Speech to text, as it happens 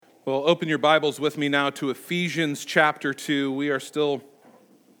Well, open your Bibles with me now to Ephesians chapter 2. We are still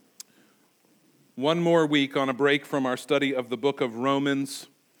one more week on a break from our study of the book of Romans,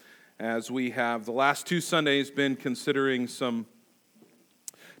 as we have the last two Sundays been considering some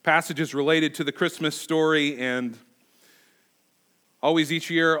passages related to the Christmas story, and always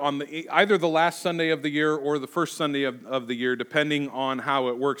each year on either the last Sunday of the year or the first Sunday of the year, depending on how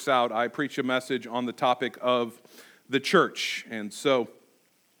it works out, I preach a message on the topic of the church. And so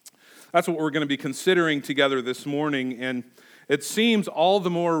that's what we're going to be considering together this morning, and it seems all the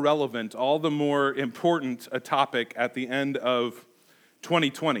more relevant, all the more important a topic at the end of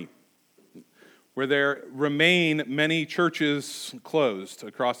 2020, where there remain many churches closed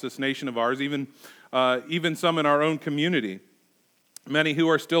across this nation of ours, even some in our own community, many who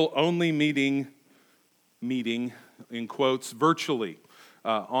are still only meeting, in quotes, virtually,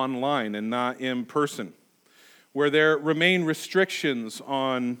 online and not in person, where there remain restrictions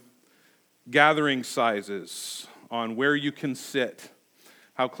on gathering sizes, on where you can sit,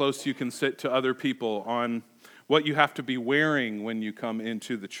 how close you can sit to other people, on what you have to be wearing when you come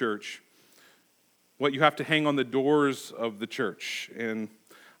into the church, what you have to hang on the doors of the church. And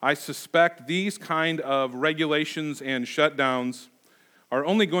I suspect these kind of regulations and shutdowns are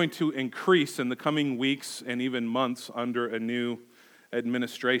only going to increase in the coming weeks and even months under a new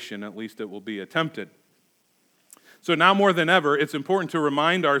administration. At least it will be attempted. So now more than ever, it's important to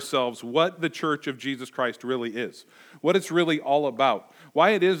remind ourselves what the Church of Jesus Christ really is, what it's really all about, why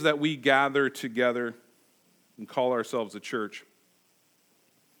it is that we gather together and call ourselves a church.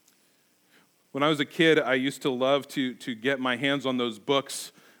 When I was a kid, I used to love to get my hands on those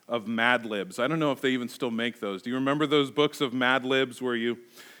books of Mad Libs. I don't know if they even still make those. Do you remember those books of Mad Libs where you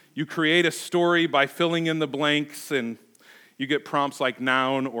create a story by filling in the blanks, and you get prompts like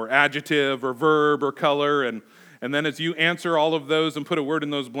noun or adjective or verb or color, and then as you answer all of those and put a word in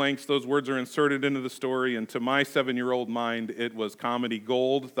those blanks, those words are inserted into the story. And to my 7-year-old mind, it was comedy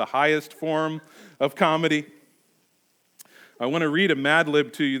gold, the highest form of comedy. I want to read a Mad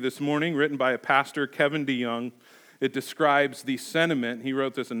Lib to you this morning, written by a pastor, Kevin DeYoung. It describes the sentiment, he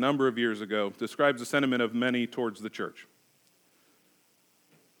wrote this a number of years ago, describes the sentiment of many towards the church.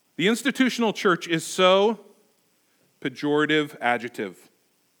 The institutional church is so pejorative adjective.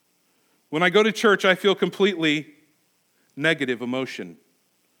 When I go to church, I feel completely negative emotion.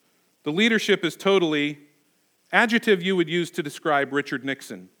 The leadership is totally adjective you would use to describe Richard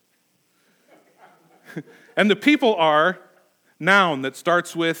Nixon. And the people are noun that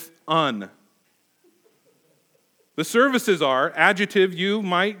starts with un. The services are adjective you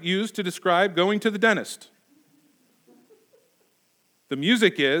might use to describe going to the dentist. The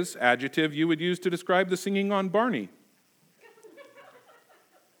music is adjective you would use to describe the singing on Barney.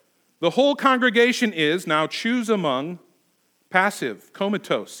 The whole congregation is, now choose among, passive,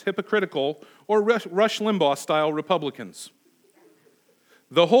 comatose, hypocritical, or Rush Limbaugh-style Republicans.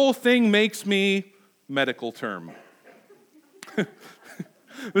 The whole thing makes me, medical term.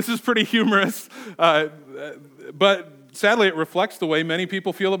 This is pretty humorous, but sadly it reflects the way many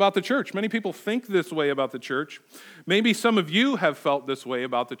people feel about the church. Many people think this way about the church. Maybe some of you have felt this way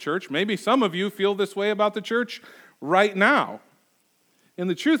about the church. Maybe some of you feel this way about the church right now. And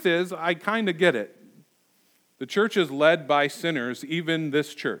the truth is, I kind of get it. The church is led by sinners, even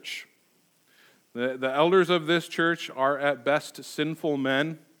this church. The elders of this church are at best sinful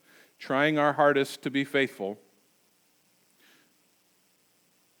men, trying our hardest to be faithful.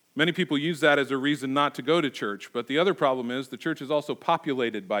 Many people use that as a reason not to go to church, but the other problem is the church is also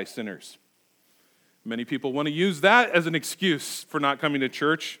populated by sinners. Many people want to use that as an excuse for not coming to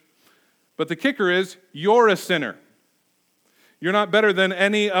church, but the kicker is, you're a sinner. You're not better than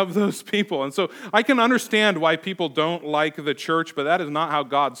any of those people. And so I can understand why people don't like the church, but that is not how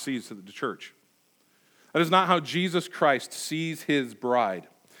God sees the church. That is not how Jesus Christ sees his bride.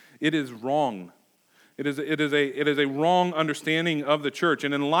 It is wrong. It is a wrong understanding of the church.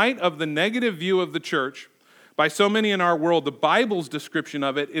 And in light of the negative view of the church by so many in our world, the Bible's description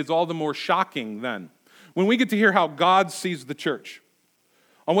of it is all the more shocking then. When we get to hear how God sees the church,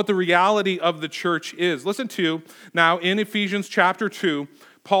 on what the reality of the church is. Listen to, now in Ephesians chapter 2,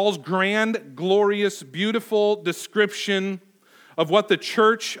 Paul's grand, glorious, beautiful description of what the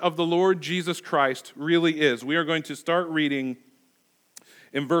church of the Lord Jesus Christ really is. We are going to start reading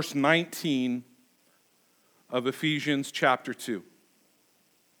in verse 19 of Ephesians chapter 2.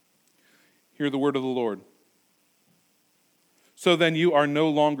 Hear the word of the Lord. So then you are no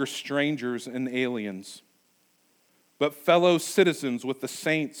longer strangers and aliens, but fellow citizens with the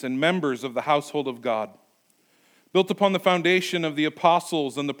saints and members of the household of God, built upon the foundation of the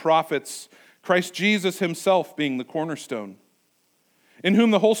apostles and the prophets, Christ Jesus himself being the cornerstone, in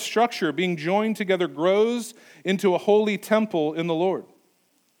whom the whole structure, being joined together, grows into a holy temple in the Lord.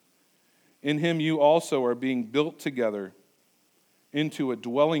 In him you also are being built together into a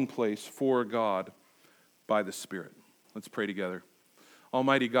dwelling place for God by the Spirit." Let's pray together.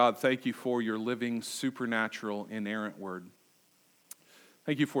 Almighty God, thank you for your living, supernatural, inerrant word.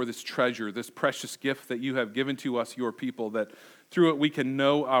 Thank you for this treasure, this precious gift that you have given to us, your people, that through it we can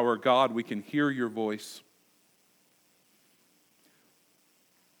know our God, we can hear your voice.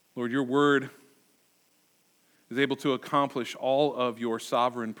 Lord, your word is able to accomplish all of your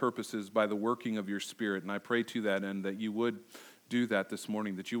sovereign purposes by the working of your Spirit, and I pray to that end that you would do that this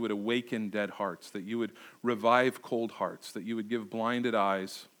morning, that you would awaken dead hearts, that you would revive cold hearts, that you would give blinded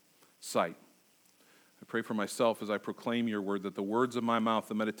eyes sight. I pray for myself as I proclaim your word, that the words of my mouth,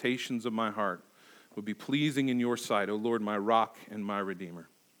 the meditations of my heart would be pleasing in your sight, O Lord, my rock and my redeemer.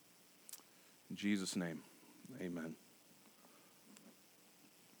 In Jesus' name, amen.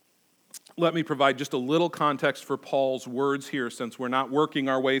 Let me provide just a little context for Paul's words here, since we're not working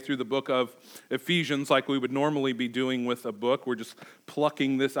our way through the book of Ephesians like we would normally be doing with a book. We're just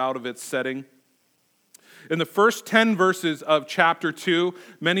plucking this out of its setting. In the first 10 verses of chapter 2,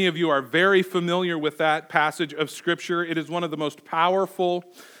 many of you are very familiar with that passage of Scripture. It is one of the most powerful,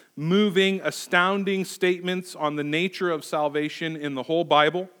 moving, astounding statements on the nature of salvation in the whole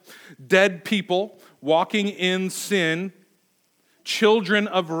Bible. Dead people walking in sin, children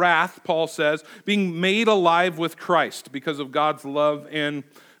of wrath, Paul says, being made alive with Christ because of God's love and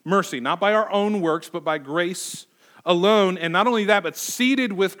mercy. Not by our own works, but by grace alone. And not only that, but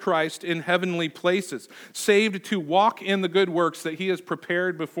seated with Christ in heavenly places, saved to walk in the good works that he has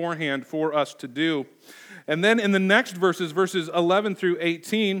prepared beforehand for us to do. And then in the next verses 11 through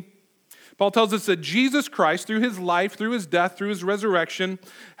 18, Paul tells us that Jesus Christ, through his life, through his death, through his resurrection,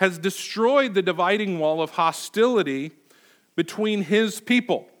 has destroyed the dividing wall of hostility between his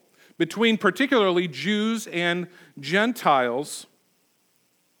people, between particularly Jews and Gentiles,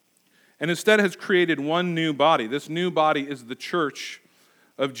 and instead has created one new body. This new body is the church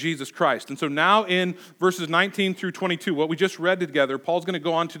of Jesus Christ. And so now in verses 19 through 22, what we just read together, Paul's going to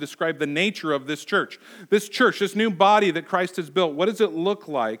go on to describe the nature of this church. This church, this new body that Christ has built, what does it look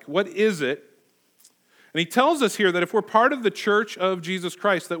like? What is it? And he tells us here that if we're part of the church of Jesus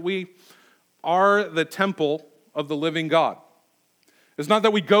Christ, that we are the temple of the living God. It's not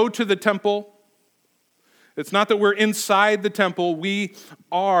that we go to the temple. It's not that we're inside the temple. We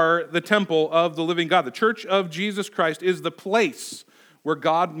are the temple of the living God. The church of Jesus Christ is the place where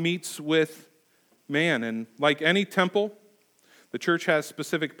God meets with man. And like any temple, the church has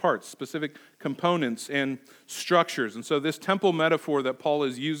specific parts, specific components and structures. And so this temple metaphor that Paul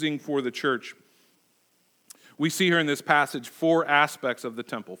is using for the church, we see here in this passage 4 aspects of the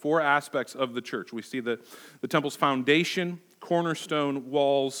temple, 4 aspects of the church. We see the temple's foundation, cornerstone,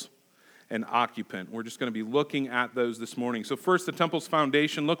 walls, and occupant. We're just going to be looking at those this morning. So first, the temple's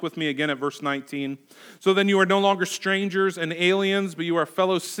foundation. Look with me again at verse 19. "So then you are no longer strangers and aliens, but you are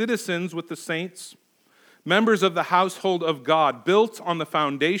fellow citizens with the saints, members of the household of God, built on the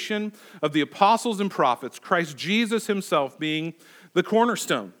foundation of the apostles and prophets, Christ Jesus himself being the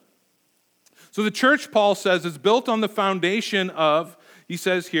cornerstone." So the church, Paul says, is built on the foundation of, he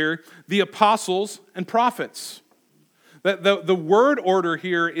says here, the apostles and prophets. The word order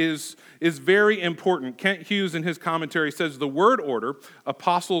here is very important. Kent Hughes in his commentary says the word order,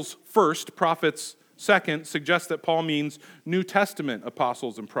 apostles first, prophets second, suggests that Paul means New Testament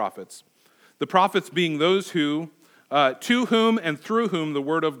apostles and prophets. The prophets being those who, to whom and through whom the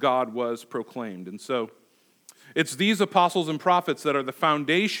word of God was proclaimed. And so it's these apostles and prophets that are the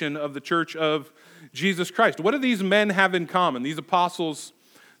foundation of the church of Jesus Christ. What do these men have in common? These apostles,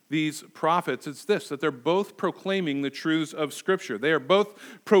 these prophets, it's this, that they're both proclaiming the truths of Scripture. They are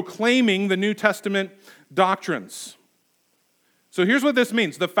both proclaiming the New Testament doctrines. So here's what this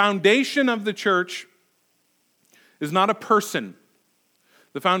means. The foundation of the church is not a person.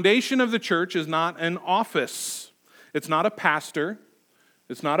 The foundation of the church is not an office. It's not a pastor.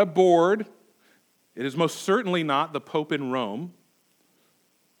 It's not a board. It is most certainly not the Pope in Rome.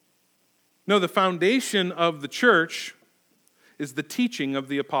 No, the foundation of the church is the teaching of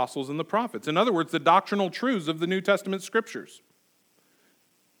the apostles and the prophets. In other words, the doctrinal truths of the New Testament scriptures.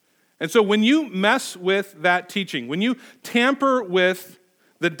 And so when you mess with that teaching, when you tamper with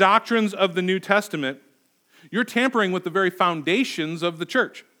the doctrines of the New Testament, you're tampering with the very foundations of the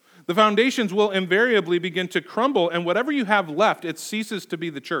church. The foundations will invariably begin to crumble, and whatever you have left, it ceases to be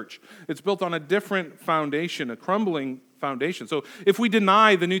the church. It's built on a different foundation, a crumbling foundation. So if we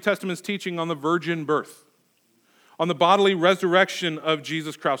deny the New Testament's teaching on the virgin birth, on the bodily resurrection of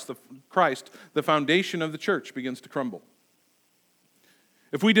Jesus Christ, the foundation of the church begins to crumble.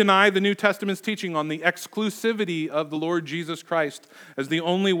 if we deny the New Testament's teaching on the exclusivity of the Lord Jesus Christ as the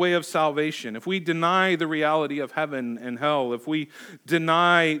only way of salvation, if we deny the reality of heaven and hell, if we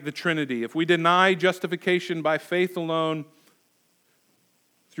deny the Trinity, if we deny justification by faith alone,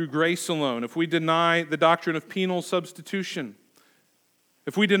 through grace alone, if we deny the doctrine of penal substitution,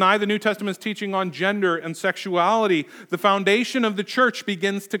 if we deny the New Testament's teaching on gender and sexuality, the foundation of the church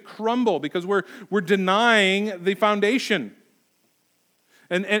begins to crumble because we're denying the foundation.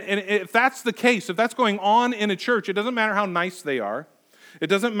 And if that's the case, if that's going on in a church, it doesn't matter how nice they are. It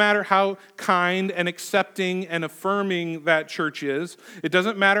doesn't matter how kind and accepting and affirming that church is. It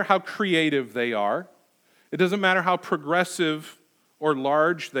doesn't matter how creative they are. It doesn't matter how progressive or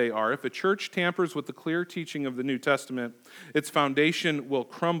large they are. If a church tampers with the clear teaching of the New Testament, its foundation will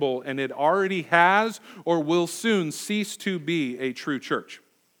crumble, and it already has or will soon cease to be a true church.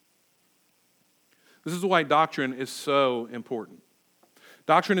 This is why doctrine is so important.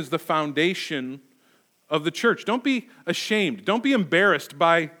 Doctrine is the foundation of the church. Don't be ashamed. Don't be embarrassed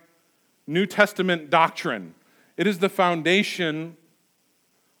by New Testament doctrine. It is the foundation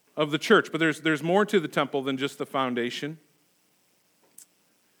of the church. But there's more to the temple than just the foundation.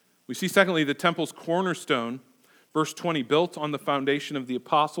 We see, secondly, the temple's cornerstone, verse 20, built on the foundation of the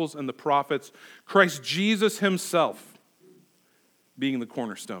apostles and the prophets, Christ Jesus himself being the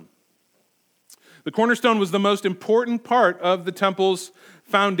cornerstone. The cornerstone was the most important part of the temple's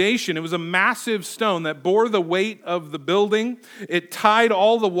foundation. It was a massive stone that bore the weight of the building. It tied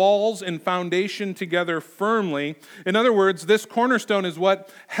all the walls and foundation together firmly. In other words, this cornerstone is what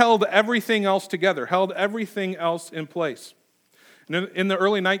held everything else together, held everything else in place. In the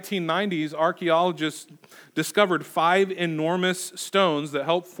early 1990s, archaeologists discovered 5 enormous stones that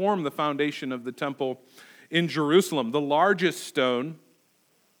helped form the foundation of the temple in Jerusalem. The largest stone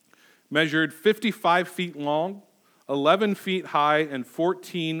measured 55 feet long, 11 feet high, and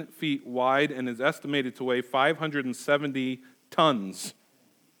 14 feet wide, and is estimated to weigh 570 tons.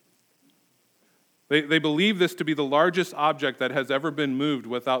 They believe this to be the largest object that has ever been moved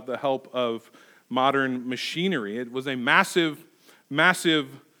without the help of modern machinery. It was a massive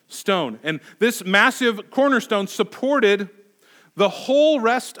stone. And this massive cornerstone supported the whole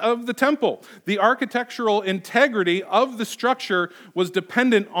rest of the temple. The architectural integrity of the structure was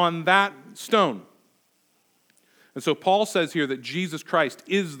dependent on that stone. And so Paul says here that Jesus Christ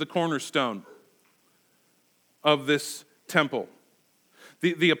is the cornerstone of this temple.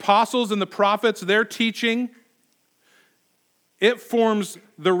 The apostles and the prophets, their teaching, it forms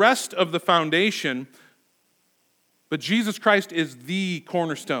the rest of the foundation. But Jesus Christ is the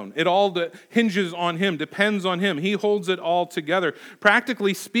cornerstone. It all hinges on him, depends on him. He holds it all together.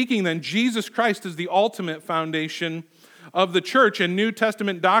 Practically speaking, then, Jesus Christ is the ultimate foundation of the church, and New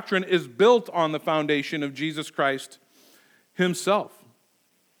Testament doctrine is built on the foundation of Jesus Christ himself.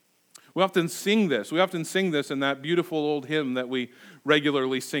 We often sing this. We often sing this in that beautiful old hymn that we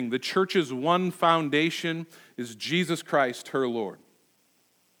regularly sing. The church's one foundation is Jesus Christ, her Lord.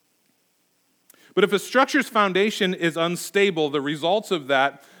 But if a structure's foundation is unstable, the results of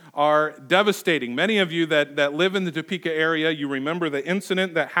that are devastating. Many of you that live in the Topeka area, you remember the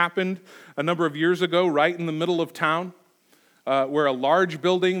incident that happened a number of years ago right in the middle of town, where a large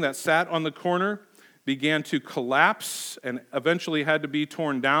building that sat on the corner began to collapse and eventually had to be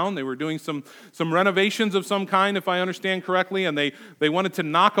torn down. They were doing some renovations of some kind, if I understand correctly, and they wanted to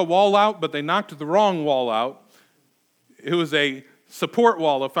knock a wall out, but they knocked the wrong wall out. It was a support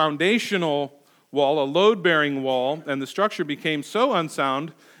wall, a foundational wall, a load-bearing wall, and the structure became so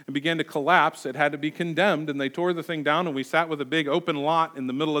unsound and began to collapse, it had to be condemned, and they tore the thing down, and we sat with a big open lot in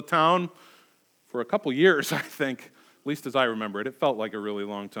the middle of town for a couple years, I think, at least as I remember it. It felt like a really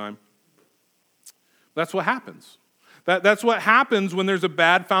long time. That's what happens. That's what happens when there's a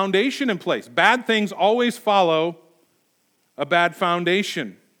bad foundation in place. Bad things always follow a bad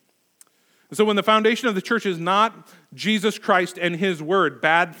foundation. So when the foundation of the church is not Jesus Christ and his word,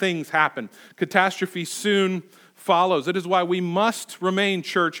 bad things happen. Catastrophe soon follows. It is why we must remain,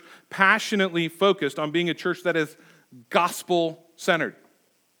 church, passionately focused on being a church that is gospel-centered.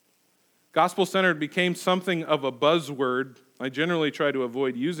 Gospel-centered became something of a buzzword. I generally try to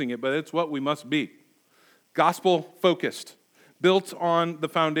avoid using it, but it's what we must be. Gospel-focused, built on the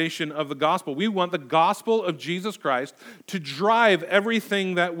foundation of the gospel. We want the gospel of Jesus Christ to drive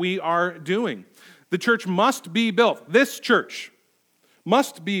everything that we are doing. The church must be built. This church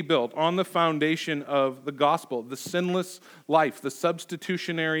must be built on the foundation of the gospel, the sinless life, the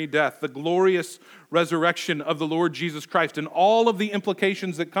substitutionary death, the glorious resurrection of the Lord Jesus Christ, and all of the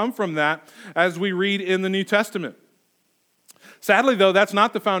implications that come from that as we read in the New Testament. Sadly, though, that's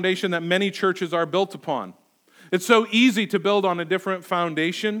not the foundation that many churches are built upon. It's so easy to build on a different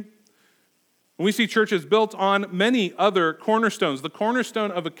foundation. We see churches built on many other cornerstones. The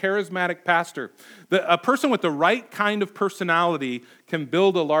cornerstone of a charismatic pastor. A person with the right kind of personality can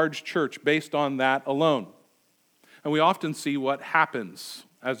build a large church based on that alone. And we often see what happens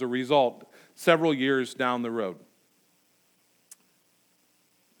as a result several years down the road.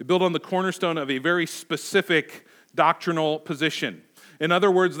 They build on the cornerstone of a very specific doctrinal position. In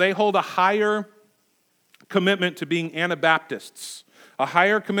other words, they hold a higher commitment to being Anabaptists, a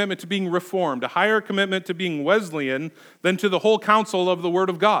higher commitment to being Reformed, a higher commitment to being Wesleyan than to the whole counsel of the Word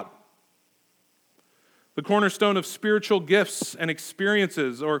of God. The cornerstone of spiritual gifts and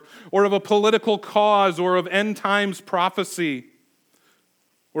experiences, or of a political cause, or of end times prophecy,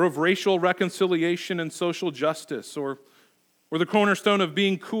 or of racial reconciliation and social justice, or the cornerstone of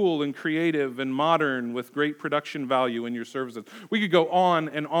being cool and creative and modern with great production value in your services. We could go on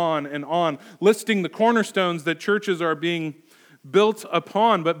and on and on, listing the cornerstones that churches are being built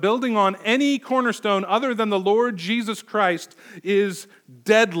upon, but building on any cornerstone other than the Lord Jesus Christ is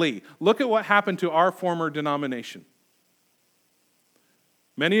deadly. Look at what happened to our former denomination.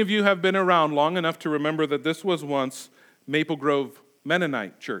 Many of you have been around long enough to remember that this was once Maple Grove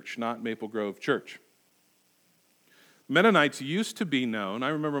Mennonite Church, not Maple Grove Church. Mennonites used to be known, I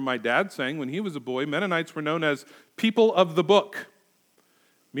remember my dad saying when he was a boy, Mennonites were known as people of the book,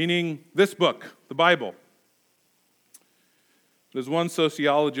 meaning this book, the Bible. As one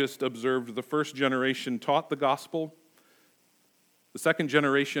sociologist observed, the first generation taught the gospel. The second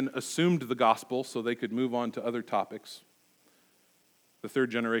generation assumed the gospel so they could move on to other topics. The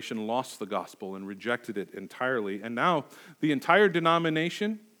third generation lost the gospel and rejected it entirely. And now the entire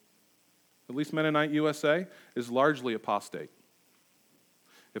denomination, at least Mennonite USA, is largely apostate.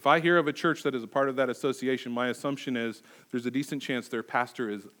 If I hear of a church that is a part of that association, my assumption is there's a decent chance their pastor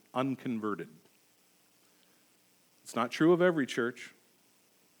is unconverted. It's not true of every church,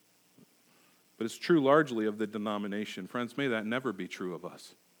 but it's true largely of the denomination. Friends, may that never be true of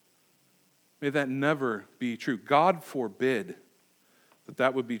us. May that never be true. God forbid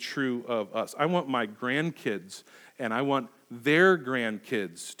that would be true of us. I want my grandkids and I want their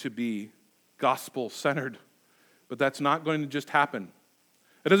grandkids to be gospel-centered, but that's not going to just happen.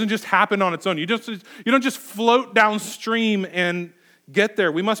 It doesn't just happen on its own. You don't just float downstream and get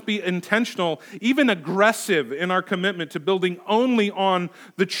there. We must be intentional, even aggressive in our commitment to building only on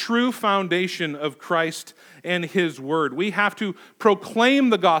the true foundation of Christ and His Word. We have to proclaim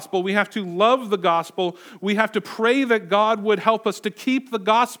the gospel. We have to love the gospel. We have to pray that God would help us to keep the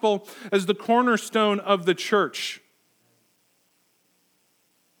gospel as the cornerstone of the church.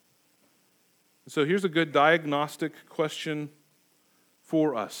 So here's a good diagnostic question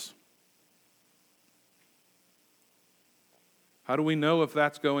for us. How do we know if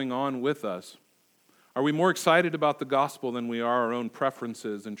that's going on with us? Are we more excited about the gospel than we are our own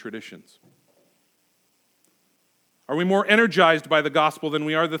preferences and traditions? Are we more energized by the gospel than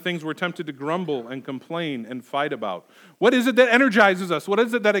we are the things we're tempted to grumble and complain and fight about? What is it that energizes us? What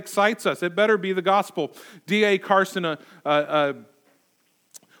is it that excites us? It better be the gospel. D.A. Carson, a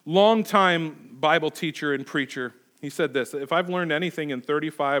longtime Bible teacher and preacher, he said this: if I've learned anything in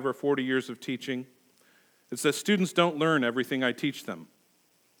 35 or 40 years of teaching, it's that students don't learn everything I teach them.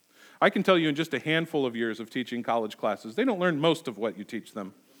 I can tell you in just a handful of years of teaching college classes, they don't learn most of what you teach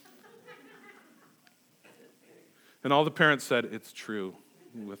them. And all the parents said, it's true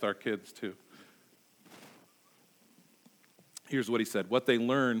with our kids too. Here's what he said: what they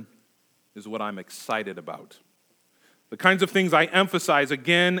learn is what I'm excited about. The kinds of things I emphasize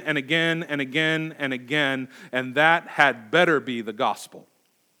again and again and again and again, and that had better be the gospel.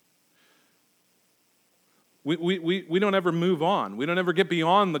 We don't ever move on. We don't ever get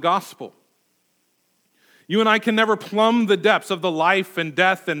beyond the gospel. You and I can never plumb the depths of the life and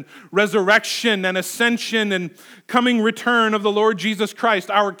death and resurrection and ascension and coming return of the Lord Jesus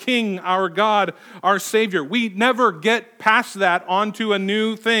Christ, our King, our God, our Savior. We never get past that onto a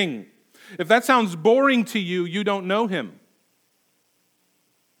new thing. If that sounds boring to you, you don't know Him.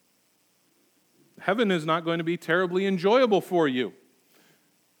 Heaven is not going to be terribly enjoyable for you.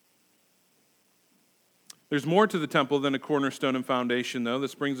 There's more to the temple than a cornerstone and foundation, though.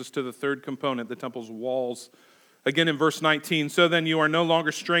 This brings us to the third component, the temple's walls. Again in verse 19, so then you are no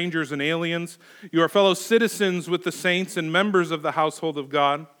longer strangers and aliens. You are fellow citizens with the saints and members of the household of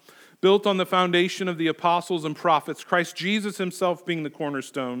God, built on the foundation of the apostles and prophets, Christ Jesus Himself being the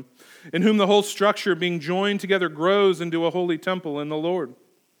cornerstone, in whom the whole structure being joined together grows into a holy temple in the Lord.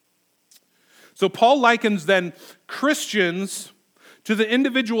 So Paul likens then Christians to the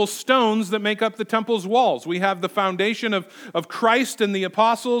individual stones that make up the temple's walls. We have the foundation of Christ and the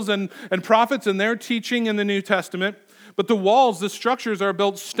apostles and prophets and their teaching in the New Testament. But the walls, the structures, are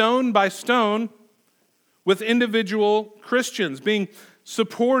built stone by stone with individual Christians being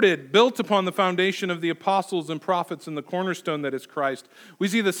supported, built upon the foundation of the apostles and prophets and the cornerstone that is Christ. We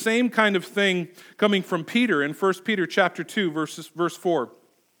see the same kind of thing coming from Peter in 1 Peter chapter 2, verse 4.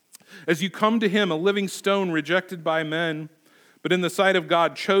 As you come to him, a living stone rejected by men, but in the sight of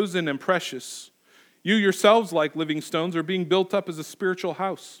God, chosen and precious, you yourselves, like living stones, are being built up as a spiritual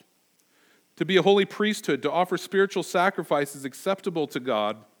house, to be a holy priesthood, to offer spiritual sacrifices acceptable to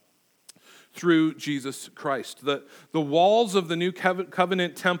God through Jesus Christ. The walls of the New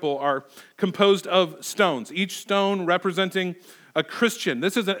Covenant temple are composed of stones, each stone representing a Christian.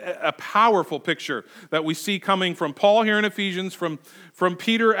 This is a powerful picture that we see coming from Paul here in Ephesians, from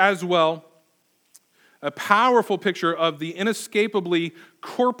Peter as well. A powerful picture of the inescapably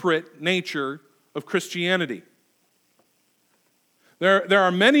corporate nature of Christianity. There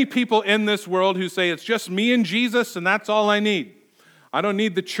are many people in this world who say, it's just me and Jesus, and that's all I need. I don't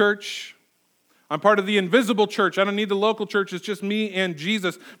need the church. I'm part of the invisible church. I don't need the local church. It's just me and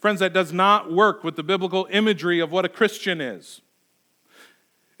Jesus. Friends, that does not work with the biblical imagery of what a Christian is.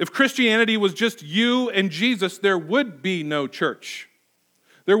 If Christianity was just you and Jesus, there would be no church.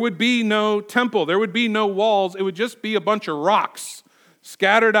 There would be no temple. There would be no walls. It would just be a bunch of rocks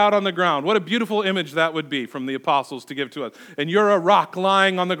scattered out on the ground. What a beautiful image that would be from the apostles to give to us. And you're a rock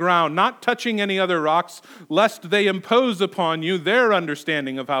lying on the ground, not touching any other rocks, lest they impose upon you their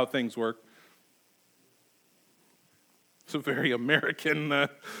understanding of how things work. It's a very American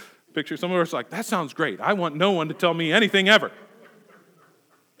picture. Some of us are like, that sounds great. I want no one to tell me anything ever.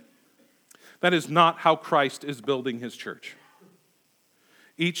 That is not how Christ is building his church.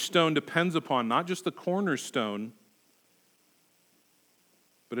 Each stone depends upon not just the cornerstone,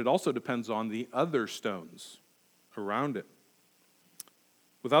 but it also depends on the other stones around it.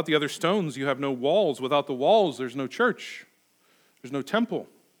 Without the other stones, you have no walls. Without the walls, there's no church. There's no temple.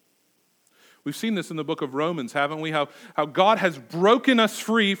 We've seen this in the book of Romans, haven't we? How God has broken us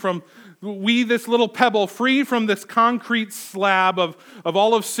free from, this little pebble, free from this concrete slab of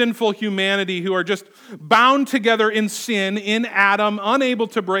all of sinful humanity who are just bound together in sin, in Adam, unable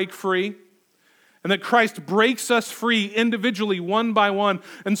to break free. And that Christ breaks us free individually, one by one,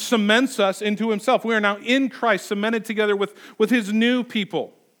 and cements us into himself. We are now in Christ, cemented together with his new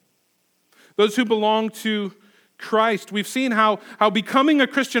people. Those who belong to Christ. We've seen how becoming a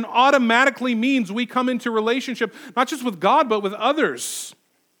Christian automatically means we come into relationship, not just with God, but with others.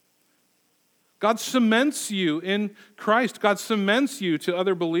 God cements you in Christ. God cements you to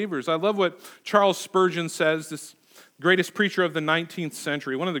other believers. I love what Charles Spurgeon says, this greatest preacher of the 19th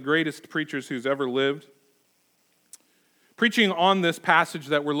century, one of the greatest preachers who's ever lived. Preaching on this passage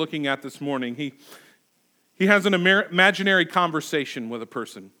that we're looking at this morning, he has an imaginary conversation with a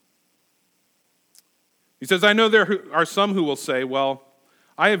person. He says, I know there are some who will say, well,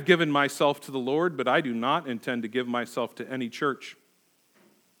 I have given myself to the Lord, but I do not intend to give myself to any church.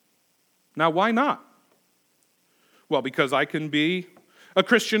 Now, why not? Well, because I can be a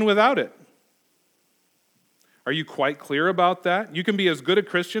Christian without it. Are you quite clear about that? You can be as good a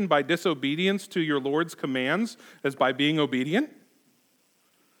Christian by disobedience to your Lord's commands as by being obedient?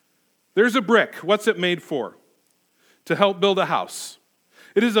 There's a brick. What's it made for? To help build a house.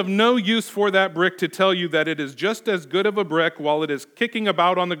 It is of no use for that brick to tell you that it is just as good of a brick while it is kicking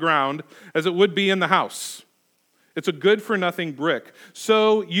about on the ground as it would be in the house. It's a good-for-nothing brick.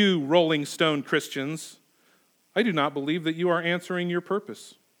 So you, Rolling Stone Christians, I do not believe that you are answering your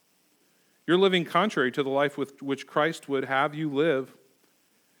purpose. You're living contrary to the life with which Christ would have you live,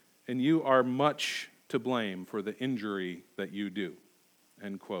 and you are much to blame for the injury that you do.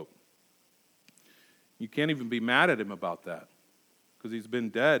 End quote. You can't even be mad at him about that, because he's been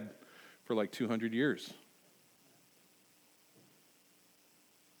dead for like 200 years.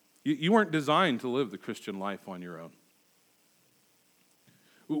 You weren't designed to live the Christian life on your own.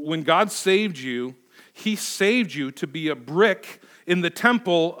 When God saved you, he saved you to be a brick in the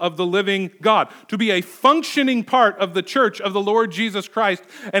temple of the living God, to be a functioning part of the church of the Lord Jesus Christ.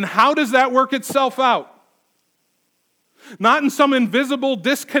 And how does that work itself out? Not in some invisible,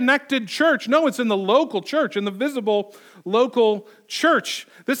 disconnected church. No, it's in the local church, in the visible local church.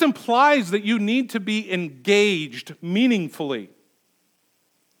 This implies that you need to be engaged meaningfully.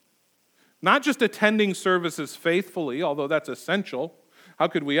 Not just attending services faithfully, although that's essential. How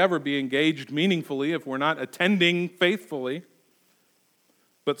could we ever be engaged meaningfully if we're not attending faithfully?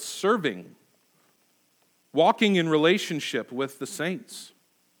 But serving, walking in relationship with the saints.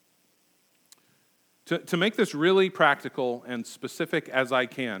 To make this really practical and specific as I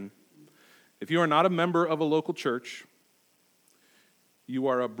can, if you are not a member of a local church, you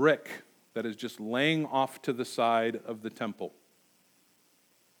are a brick that is just laying off to the side of the temple.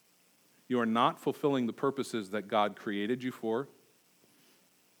 You are not fulfilling the purposes that God created you for.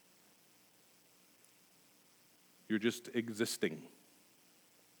 You're just existing.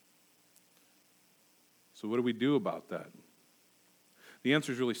 So what do we do about that? The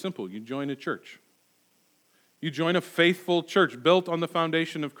answer is really simple. You join a church. You join a faithful church built on the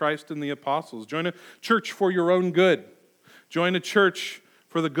foundation of Christ and the apostles. Join a church for your own good. Join a church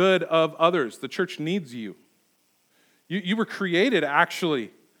for the good of others. The church needs you. You were created,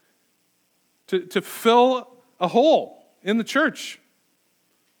 actually, to fill a hole in the church.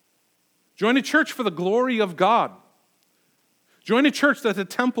 Join a church for the glory of God. Join a church that the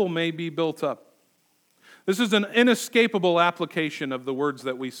temple may be built up. This is an inescapable application of the words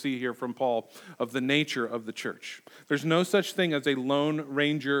that we see here from Paul of the nature of the church. There's no such thing as a Lone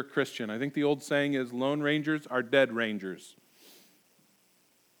Ranger Christian. I think the old saying is, Lone Rangers are dead rangers.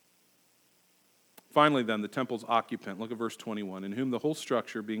 Finally, then, the temple's occupant. Look at verse 21. In whom the whole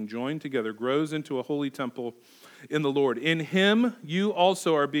structure, being joined together, grows into a holy temple in the Lord. In him you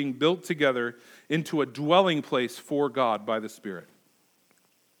also are being built together into a dwelling place for God by the Spirit.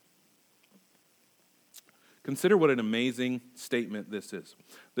 Consider what an amazing statement this is.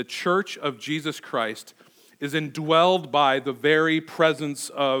 The church of Jesus Christ is indwelled by the very presence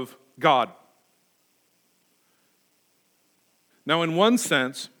of God. Now, in one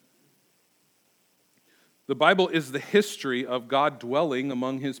sense, the Bible is the history of God dwelling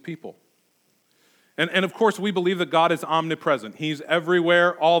among his people. And of course, we believe that God is omnipresent. He's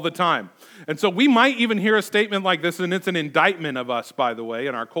everywhere all the time. And so we might even hear a statement like this, and it's an indictment of us, by the way,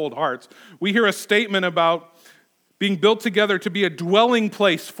 in our cold hearts. We hear a statement about being built together to be a dwelling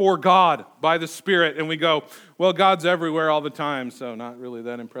place for God by the Spirit, and we go, well, God's everywhere all the time, so not really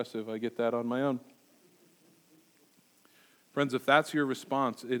that impressive. I get that on my own. Friends, if that's your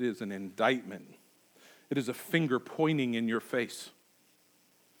response, it is an indictment. It is a finger pointing in your face.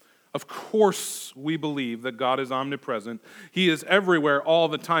 Of course, we believe that God is omnipresent. He is everywhere all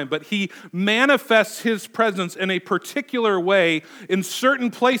the time, but he manifests his presence in a particular way in certain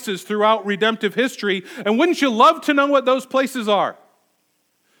places throughout redemptive history. And wouldn't you love to know what those places are?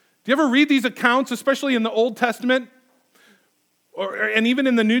 Do you ever read these accounts, especially in the Old Testament, and even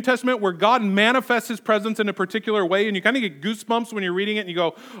in the New Testament, where God manifests his presence in a particular way, and you kind of get goosebumps when you're reading it, and you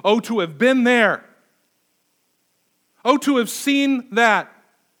go, oh, to have been there. Oh, to have seen that.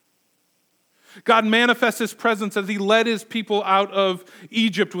 God manifests his presence as he led his people out of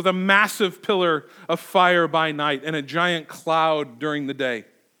Egypt with a massive pillar of fire by night and a giant cloud during the day.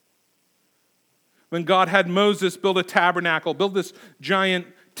 When God had Moses build a tabernacle, build this giant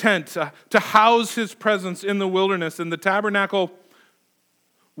tent to house his presence in the wilderness, and the tabernacle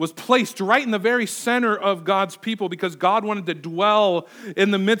was placed right in the very center of God's people because God wanted to dwell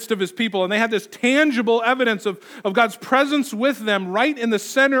in the midst of his people. And they had this tangible evidence of God's presence with them right in the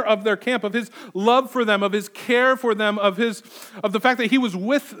center of their camp, of his love for them, of his care for them, of the fact that he was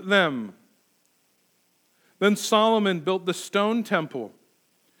with them. Then Solomon built the stone temple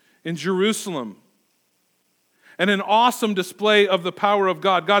in Jerusalem. And an awesome display of the power of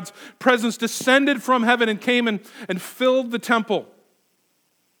God. God's presence descended from heaven and came and filled the temple.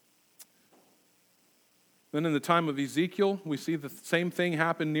 Then in the time of Ezekiel, we see the same thing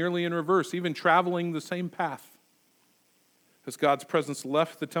happen nearly in reverse, even traveling the same path. As God's presence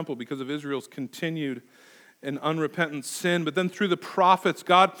left the temple because of Israel's continued and unrepentant sin. But then through the prophets,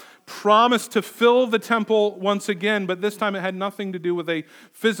 God promised to fill the temple once again, but this time it had nothing to do with a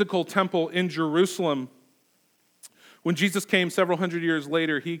physical temple in Jerusalem. When Jesus came several hundred years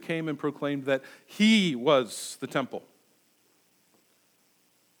later, he came and proclaimed that he was the temple.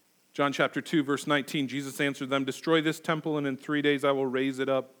 John chapter 2, verse 19, Jesus answered them, "Destroy this temple, and in 3 days I will raise it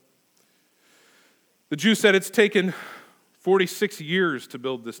up." The Jews said, "It's taken 46 years to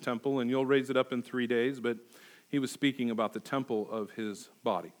build this temple, and you'll raise it up in 3 days." But he was speaking about the temple of his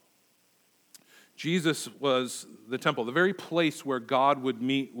body. Jesus was the temple, the very place where God would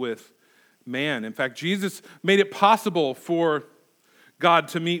meet with man. In fact, Jesus made it possible for God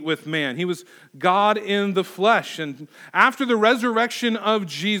to meet with man. He was God in the flesh. And after the resurrection of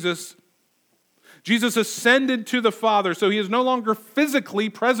Jesus, Jesus ascended to the Father, so he is no longer physically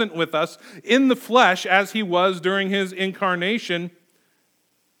present with us in the flesh as he was during his incarnation.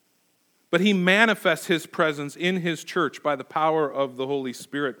 but he manifests his presence in his church by the power of the Holy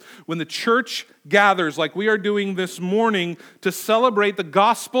Spirit. When the church gathers, like we are doing this morning, to celebrate the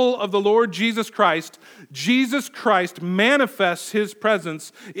gospel of the Lord Jesus Christ manifests his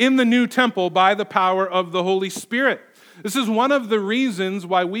presence in the new temple by the power of the Holy Spirit. This is one of the reasons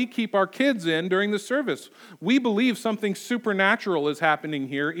why we keep our kids in during the service. We believe something supernatural is happening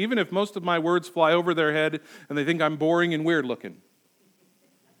here, even if most of my words fly over their head and they think I'm boring and weird looking.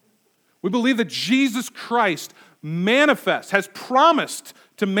 We believe that Jesus Christ has promised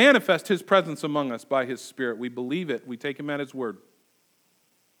to manifest his presence among us by his Spirit. We believe it. We take him at his word.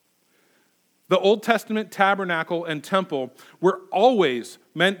 The Old Testament tabernacle and temple were always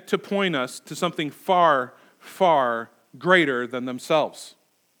meant to point us to something far, far greater than themselves.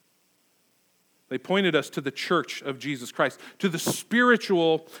 They pointed us to the church of Jesus Christ, to the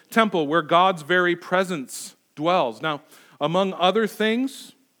spiritual temple where God's very presence dwells. Now, among other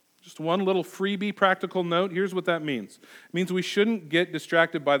things, just one little freebie practical note, here's what that means. It means we shouldn't get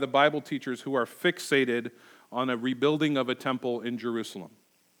distracted by the Bible teachers who are fixated on a rebuilding of a temple in Jerusalem.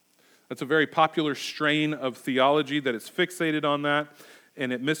 That's a very popular strain of theology that is fixated on that,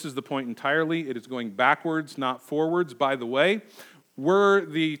 and it misses the point entirely. It is going backwards, not forwards. By the way, were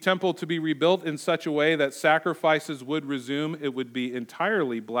the temple to be rebuilt in such a way that sacrifices would resume, it would be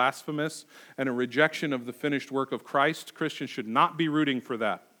entirely blasphemous and a rejection of the finished work of Christ. Christians should not be rooting for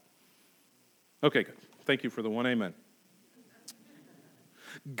that. Okay, good. Thank you for the one amen.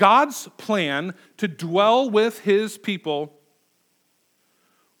 God's plan to dwell with his people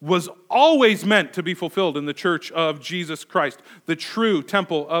was always meant to be fulfilled in the church of Jesus Christ, the true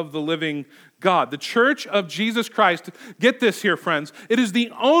temple of the living God. The church of Jesus Christ, get this here, friends, it is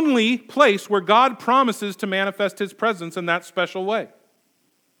the only place where God promises to manifest his presence in that special way.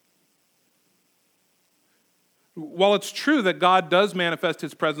 While it's true that God does manifest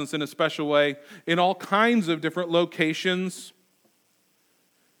his presence in a special way in all kinds of different locations,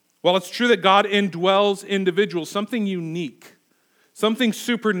 while it's true that God indwells individuals, something unique, something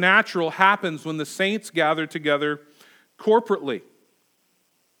supernatural happens when the saints gather together corporately.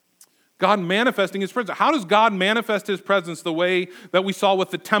 God manifesting his presence. How does God manifest his presence the way that we saw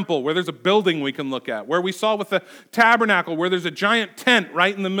with the temple, where there's a building we can look at, where we saw with the tabernacle, where there's a giant tent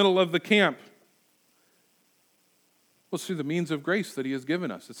right in the middle of the camp? Well, it's through the means of grace that he has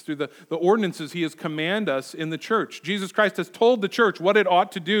given us. It's through the ordinances he has commanded us in the church. Jesus Christ has told the church what it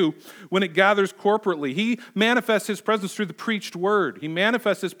ought to do when it gathers corporately. He manifests his presence through the preached word. He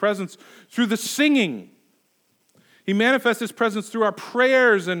manifests his presence through the singing. He manifests his presence through our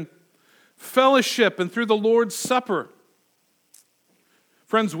prayers and fellowship and through the Lord's Supper.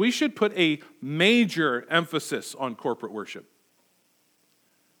 Friends, we should put a major emphasis on corporate worship.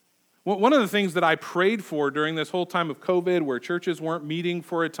 One of the things that I prayed for during this whole time of COVID, where churches weren't meeting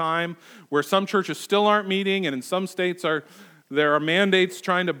for a time, where some churches still aren't meeting, and in some states there are mandates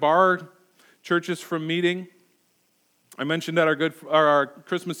trying to bar churches from meeting. I mentioned at our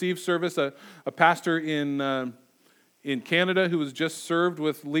Christmas Eve service a pastor in Canada who was just served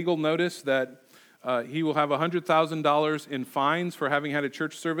with legal notice that he will have $100,000 in fines for having had a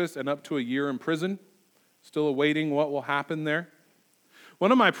church service and up to a year in prison, still awaiting what will happen there.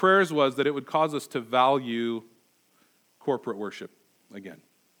 One of my prayers was that it would cause us to value corporate worship again.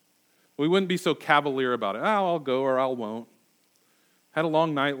 We wouldn't be so cavalier about it. I'll go or I won't. Had a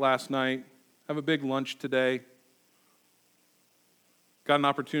long night last night. Have a big lunch today. Got an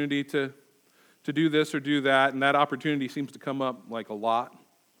opportunity to do this or do that, and that opportunity seems to come up like a lot.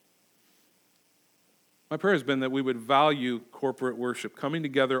 My prayer has been that we would value corporate worship, coming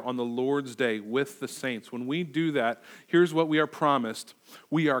together on the Lord's Day with the saints. When we do that, here's what we are promised.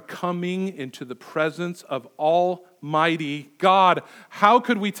 We are coming into the presence of Almighty God. How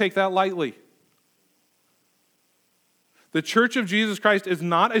could we take that lightly? The Church of Jesus Christ is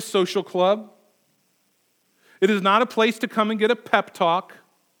not a social club. It is not a place to come and get a pep talk.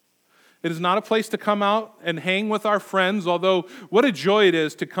 It is not a place to come out and hang with our friends, although what a joy it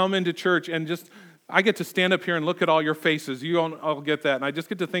is to come into church and I get to stand up here and look at all your faces. You all get that. And I just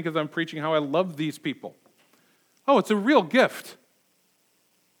get to think as I'm preaching how I love these people. Oh, it's a real gift.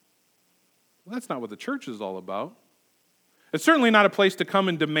 Well, that's not what the church is all about. It's certainly not a place to come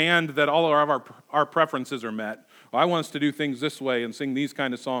and demand that all of our preferences are met. Well, I want us to do things this way and sing these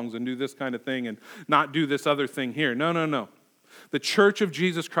kind of songs and do this kind of thing and not do this other thing here. No. The Church of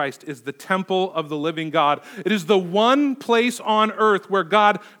Jesus Christ is the temple of the living God. It is the one place on earth where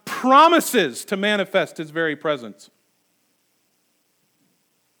God promises to manifest his very presence.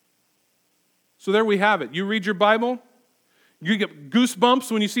 So there we have it. You read your Bible, You get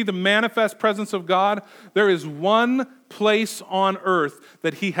goosebumps when you see the manifest presence of God. There is one place on earth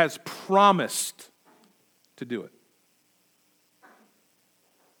that he has promised to do it.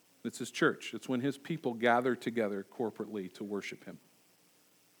 It's his church. It's when his people gather together corporately to worship him.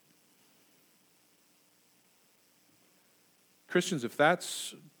 Christians, if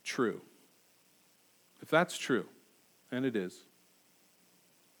that's true, and it is,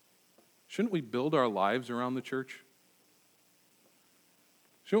 shouldn't we build our lives around the church?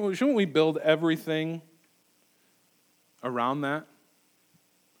 Shouldn't we build everything around that?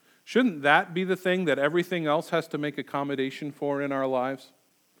 Shouldn't that be the thing that everything else has to make accommodation for in our lives?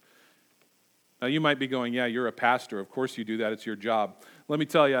 Now, you might be going, yeah, you're a pastor. Of course you do that. It's your job. Let me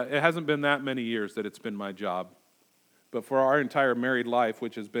tell you, it hasn't been that many years that it's been my job. But for our entire married life,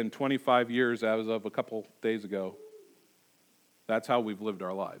 which has been 25 years as of a couple days ago, that's how we've lived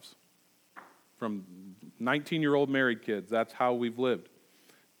our lives. From 19-year-old married kids, that's how we've lived.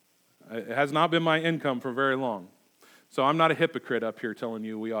 It has not been my income for very long. So I'm not a hypocrite up here telling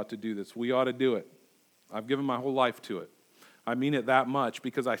you we ought to do this. We ought to do it. I've given my whole life to it. I mean it that much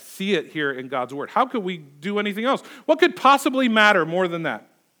because I see it here in God's Word. How could we do anything else? What could possibly matter more than that?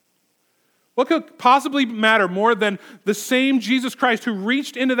 What could possibly matter more than the same Jesus Christ who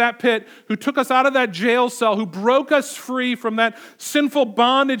reached into that pit, who took us out of that jail cell, who broke us free from that sinful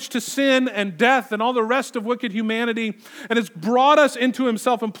bondage to sin and death and all the rest of wicked humanity, and has brought us into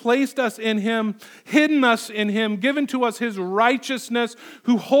himself and placed us in him, hidden us in him, given to us his righteousness,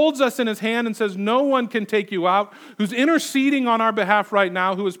 who holds us in his hand and says, no one can take you out, who's interceding on our behalf right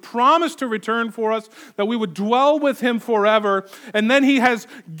now, who has promised to return for us, that we would dwell with him forever, and then he has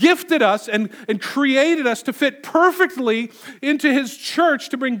gifted us and created us to fit perfectly into his church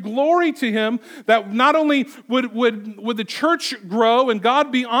to bring glory to him, that not only would the church grow and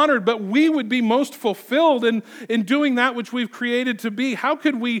God be honored, but we would be most fulfilled in doing that which we've created to be. How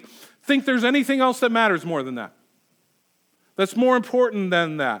could we think there's anything else that matters more than that? That's more important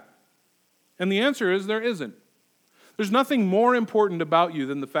than that? And the answer is there isn't. There's nothing more important about you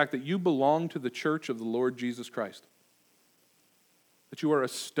than the fact that you belong to the church of the Lord Jesus Christ. That you are a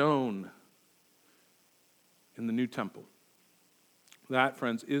stone in the new temple. That,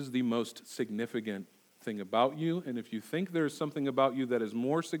 friends, is the most significant thing about you. And if you think there's something about you that is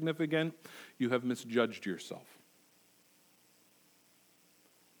more significant, you have misjudged yourself.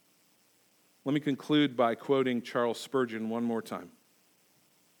 Let me conclude by quoting Charles Spurgeon one more time.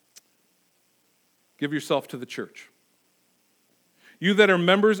 Give yourself to the church. You that are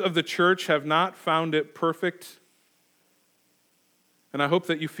members of the church have not found it perfect, and I hope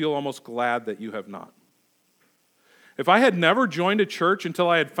that you feel almost glad that you have not. If I had never joined a church until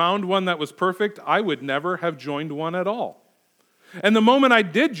I had found one that was perfect, I would never have joined one at all. And the moment I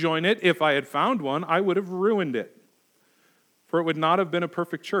did join it, if I had found one, I would have ruined it. For it would not have been a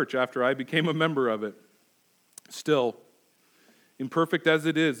perfect church after I became a member of it. Still, imperfect as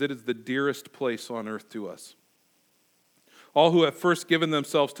it is the dearest place on earth to us. All who have first given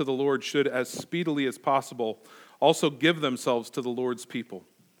themselves to the Lord should, as speedily as possible, also give themselves to the Lord's people.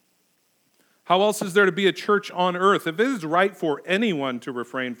 How else is there to be a church on earth? If it is right for anyone to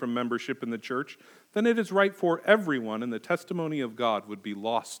refrain from membership in the church, then it is right for everyone, and the testimony of God would be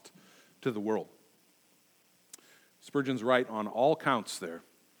lost to the world. Spurgeon's right on all counts there.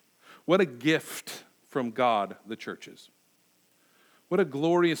 What a gift from God the church is. What a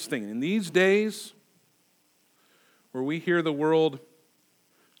glorious thing. In these days where we hear the world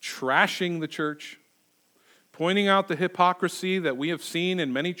trashing the church, pointing out the hypocrisy that we have seen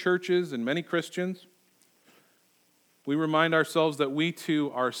in many churches and many Christians, we remind ourselves that we too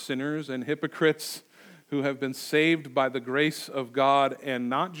are sinners and hypocrites who have been saved by the grace of God, and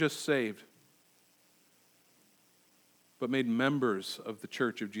not just saved, but made members of the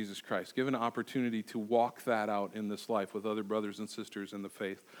church of Jesus Christ, given an opportunity to walk that out in this life with other brothers and sisters in the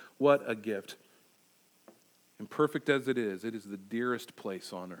faith. What a gift. Imperfect as it is the dearest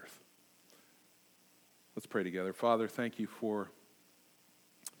place on earth. Let's pray together. Father, thank you for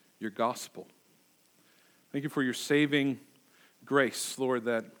your gospel. Thank you for your saving grace, Lord,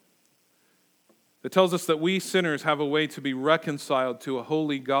 that tells us that we sinners have a way to be reconciled to a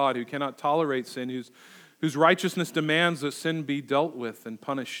holy God who cannot tolerate sin, whose righteousness demands that sin be dealt with and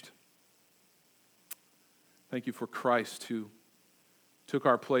punished. Thank you for Christ, who took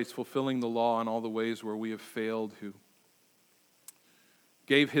our place, fulfilling the law in all the ways where we have failed, who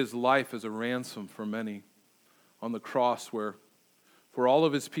gave his life as a ransom for many on the cross, where for all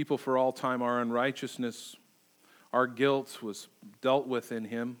of his people for all time our unrighteousness, our guilt was dealt with in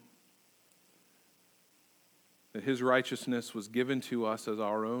him, that his righteousness was given to us as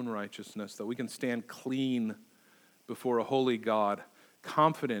our own righteousness, that we can stand clean before a holy God,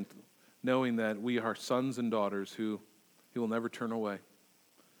 confident knowing that we are sons and daughters who He will never turn away.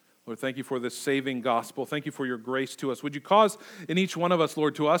 Lord, thank you for this saving gospel. Thank you for your grace to us. Would you cause in each one of us,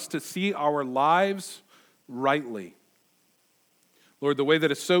 Lord, to us to see our lives rightly? Lord, the way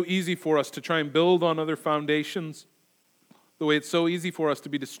that it's so easy for us to try and build on other foundations, the way it's so easy for us to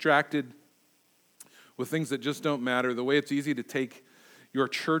be distracted with things that just don't matter, the way it's easy to take your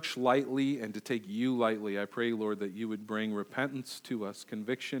church lightly and to take you lightly. I pray, Lord, that you would bring repentance to us,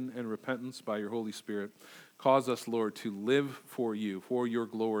 conviction and repentance by your Holy Spirit. Cause us, Lord, to live for you, for your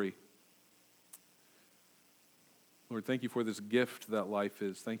glory. Lord, thank you for this gift that life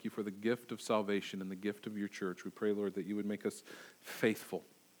is. Thank you for the gift of salvation and the gift of your church. We pray, Lord, that you would make us faithful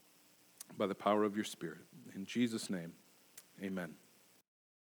by the power of your Spirit. In Jesus' name, amen.